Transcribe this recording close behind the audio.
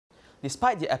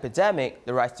Despite the epidemic,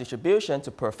 the rice distribution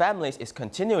to poor families is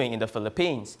continuing in the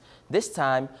Philippines. This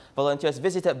time, volunteers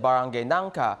visited Barangay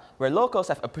Nangka, where locals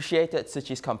have appreciated Tzu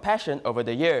Chi's compassion over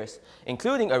the years,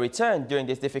 including a return during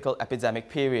this difficult epidemic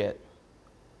period.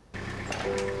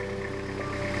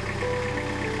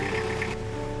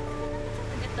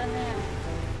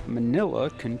 Manila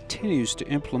continues to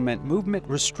implement movement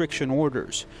restriction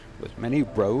orders, with many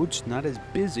roads not as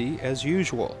busy as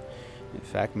usual. In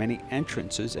fact, many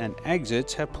entrances and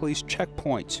exits have police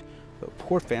checkpoints, but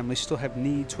poor families still have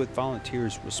needs with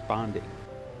volunteers responding.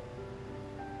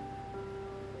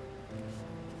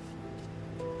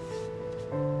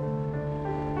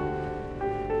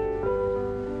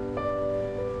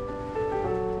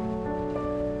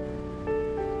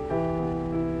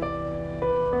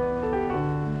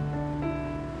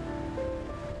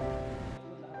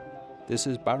 This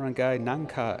is Barangay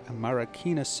Nangka in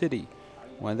Marikina City,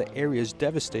 one of the areas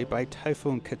devastated by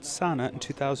Typhoon Ketsana in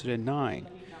 2009.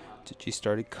 Tzu Chi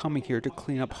started coming here to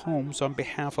clean up homes on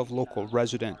behalf of local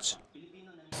residents.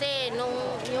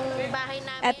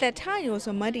 At that time, it was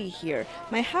so muddy here.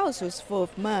 My house was full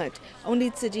of mud. Only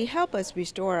Tzu Chi helped us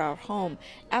restore our home.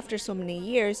 After so many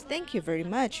years, thank you very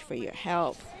much for your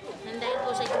help.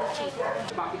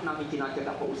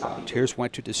 Volunteers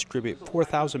went to distribute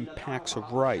 4,000 packs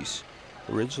of rice.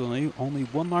 Originally, only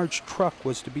one large truck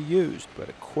was to be used, but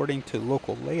according to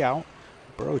local layout,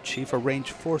 the borough chief arranged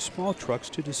 4 small trucks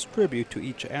to distribute to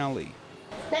each alley.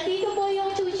 Nandito po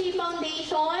yung Tzu Chi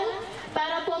Foundation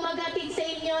para po maghatid sa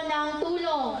inyo ng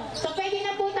tulong. So pwede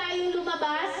na po tayong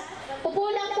lumabas. Upo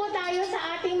lang po tayo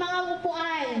sa ating mga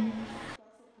upuan.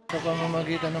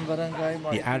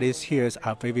 The alleys here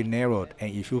are very narrow, and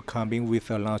if you come in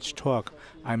with a large truck,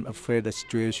 I'm afraid the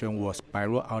situation will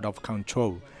spiral out of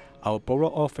control. Our borough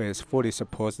office fully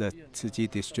supports the Tzu Chi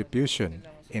distribution.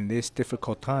 In this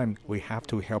difficult time, we have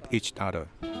to help each other.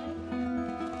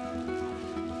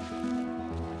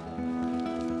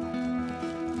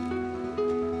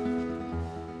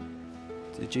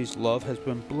 Tzu Chi's love has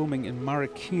been blooming in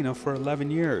Marikina for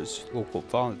 11 years. Local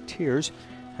volunteers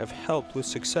have helped with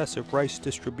successive rice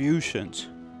distributions.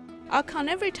 I'll count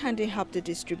every time they help the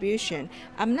distribution.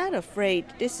 I'm not afraid.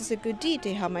 This is a good deed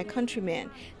to help my countrymen.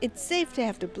 It's safe to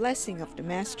have the blessing of the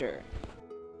Master.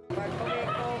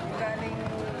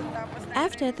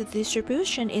 After the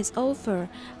distribution is over,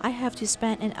 I have to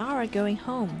spend an hour going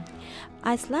home.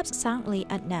 I slept soundly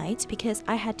at night because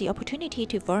I had the opportunity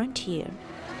to volunteer.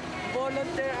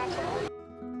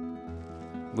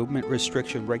 Movement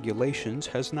restriction regulations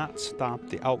has not stopped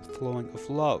the outflowing of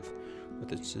love, with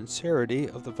the sincerity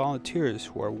of the volunteers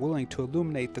who are willing to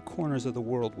illuminate the corners of the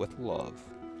world with love.